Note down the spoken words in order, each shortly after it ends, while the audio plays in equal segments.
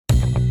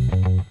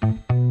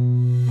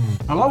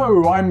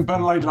Hello, I'm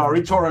Ben Laidlaw,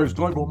 eToro's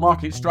global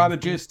market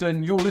strategist,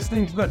 and you're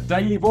listening to the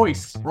Daily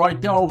Voice, where I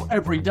delve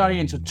every day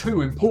into two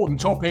important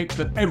topics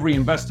that every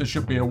investor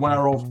should be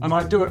aware of, and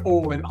I do it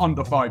all in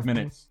under 5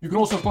 minutes. You can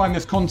also find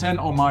this content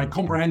on my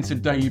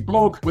comprehensive daily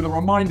blog, with a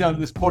reminder that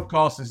this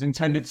podcast is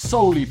intended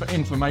solely for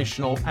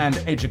informational and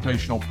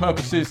educational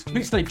purposes.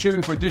 Please stay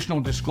tuned for additional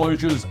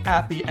disclosures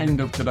at the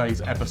end of today's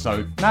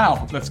episode.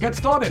 Now, let's get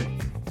started.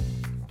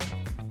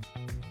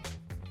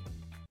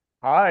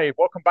 Hi,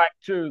 welcome back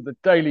to the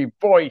Daily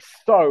Voice.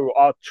 So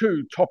our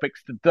two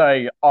topics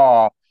today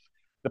are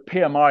the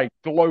PMI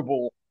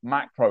Global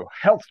Macro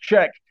Health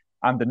Check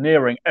and the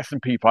nearing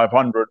S&P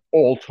 500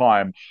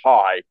 all-time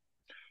high.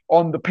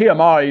 On the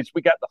PMIs,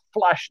 we get the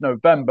flash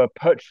November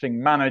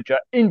Purchasing Manager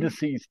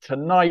indices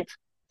tonight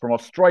from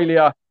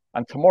Australia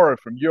and tomorrow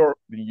from Europe,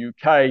 the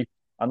UK,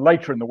 and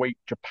later in the week,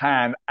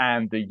 Japan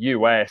and the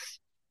US.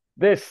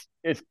 This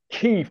is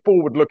key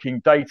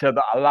forward-looking data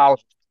that allows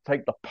us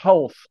take the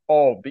pulse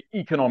of the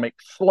economic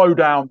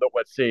slowdown that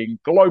we're seeing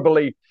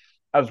globally,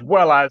 as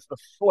well as the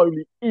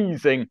slowly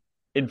easing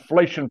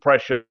inflation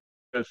pressures.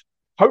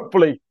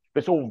 Hopefully,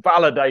 this all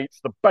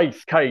validates the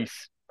base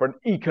case for an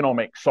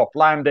economic soft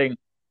landing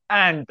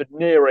and the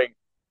nearing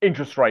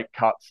interest rate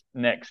cuts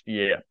next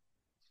year.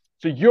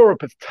 So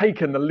Europe has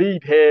taken the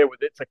lead here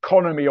with its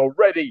economy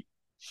already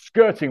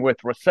skirting with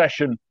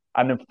recession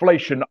and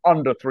inflation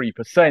under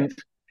 3%.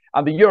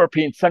 And the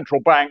European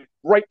Central Bank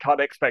rate cut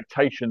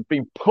expectations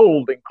being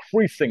pulled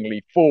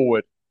increasingly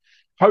forward.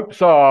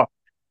 Hopes are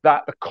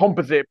that the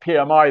composite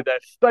PMI there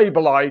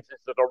stabilizes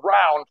at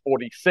around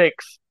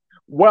 46,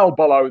 well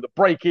below the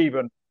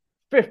break-even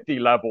 50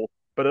 level,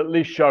 but at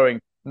least showing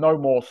no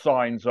more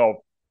signs of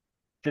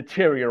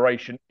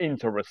deterioration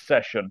into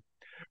recession.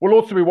 We'll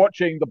also be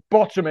watching the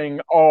bottoming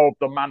of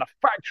the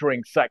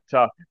manufacturing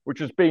sector, which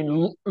has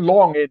been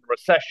long in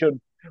recession,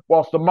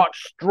 whilst the much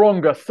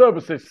stronger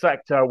services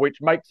sector, which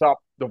makes up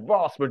the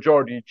vast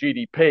majority of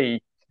GDP,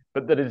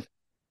 but that is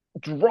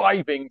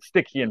driving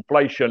sticky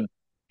inflation,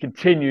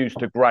 continues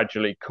to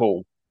gradually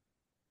cool.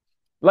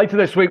 Later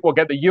this week, we'll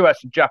get the US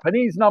and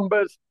Japanese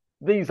numbers.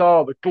 These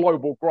are the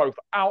global growth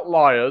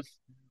outliers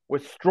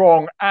with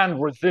strong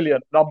and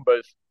resilient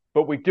numbers,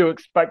 but we do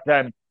expect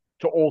them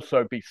to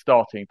also be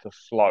starting to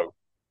slow.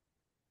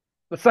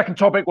 The second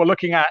topic we're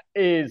looking at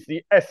is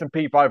the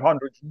S&P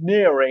 500's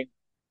nearing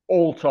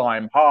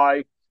all-time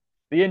high.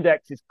 The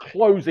index is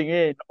closing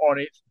in on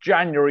its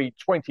January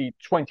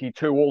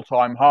 2022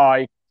 all-time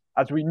high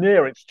as we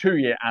near its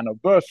 2-year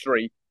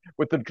anniversary,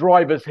 with the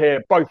drivers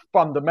here both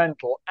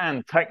fundamental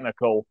and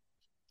technical.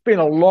 It's been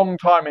a long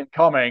time in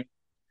coming,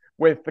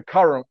 with the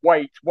current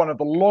weight one of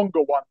the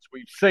longer ones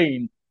we've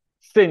seen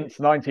since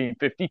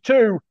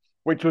 1952,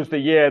 which was the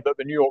year that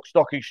the New York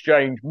Stock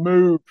Exchange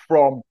moved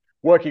from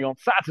working on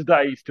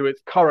Saturdays to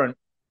its current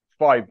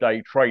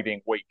 5-day trading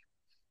week.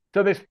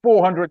 So this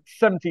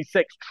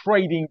 476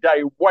 trading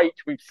day weight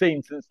we've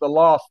seen since the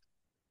last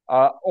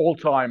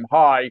all-time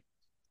high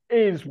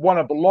is one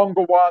of the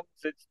longer ones.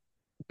 It's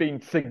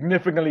been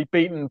significantly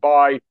beaten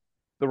by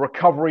the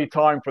recovery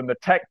time from the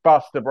tech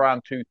bust of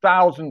around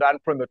 2000 and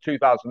from the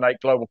 2008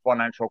 global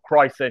financial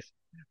crisis.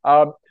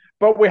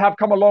 But we have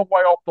come a long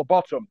way off the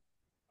bottom.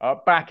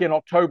 Back in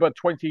October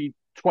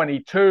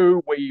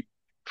 2022, we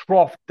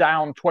troughed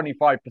down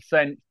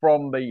 25%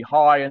 from the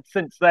high, and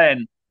since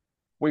then,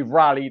 we've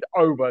rallied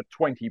over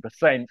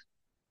 20%.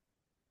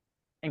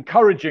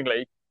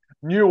 Encouragingly,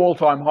 new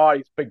all-time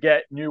highs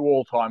beget new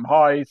all-time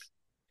highs,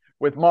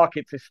 with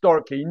markets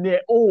historically near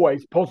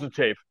always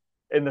positive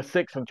in the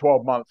 6 and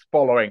 12 months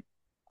following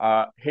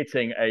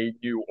hitting a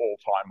new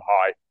all-time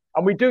high.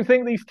 And we do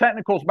think these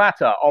technicals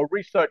matter. Our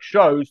research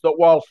shows that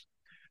whilst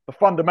the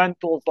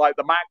fundamentals like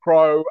the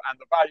macro and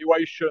the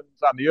valuations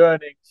and the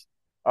earnings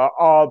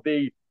are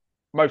the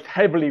most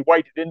heavily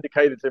weighted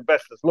indicators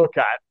investors look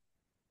at,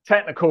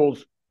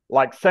 technicals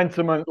like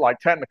sentiment, like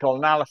technical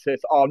analysis,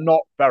 are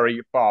not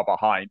very far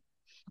behind.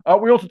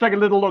 We also take a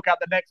little look at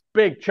the next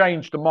big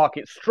change to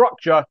market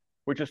structure,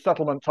 which is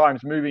settlement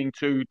times moving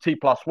to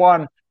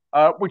T+1,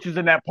 which is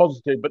a net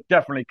positive, but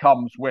definitely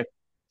comes with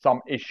some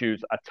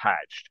issues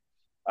attached.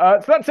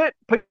 So that's it.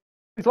 Please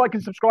like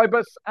and subscribe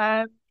us,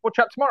 and we'll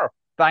chat tomorrow.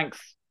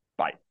 Thanks.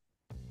 Bye.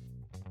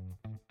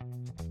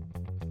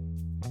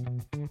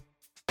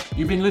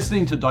 You've been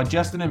listening to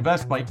Digest and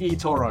Invest by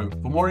eToro.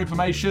 For more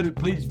information,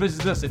 please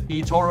visit us at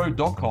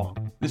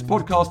eToro.com. This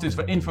podcast is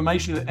for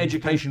information and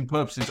education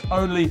purposes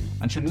only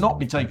and should not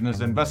be taken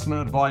as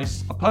investment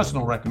advice, a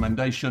personal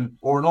recommendation,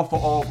 or an offer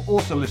of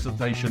or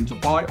solicitation to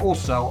buy or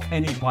sell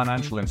any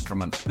financial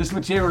instrument. This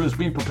material has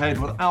been prepared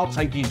without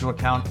taking into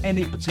account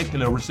any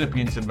particular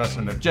recipient's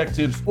investment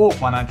objectives or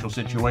financial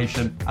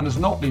situation and has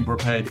not been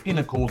prepared in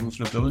accordance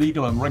with the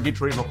legal and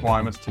regulatory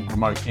requirements to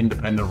promote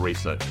independent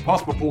research.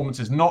 Past performance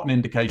is not an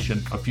indication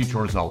of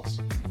future results.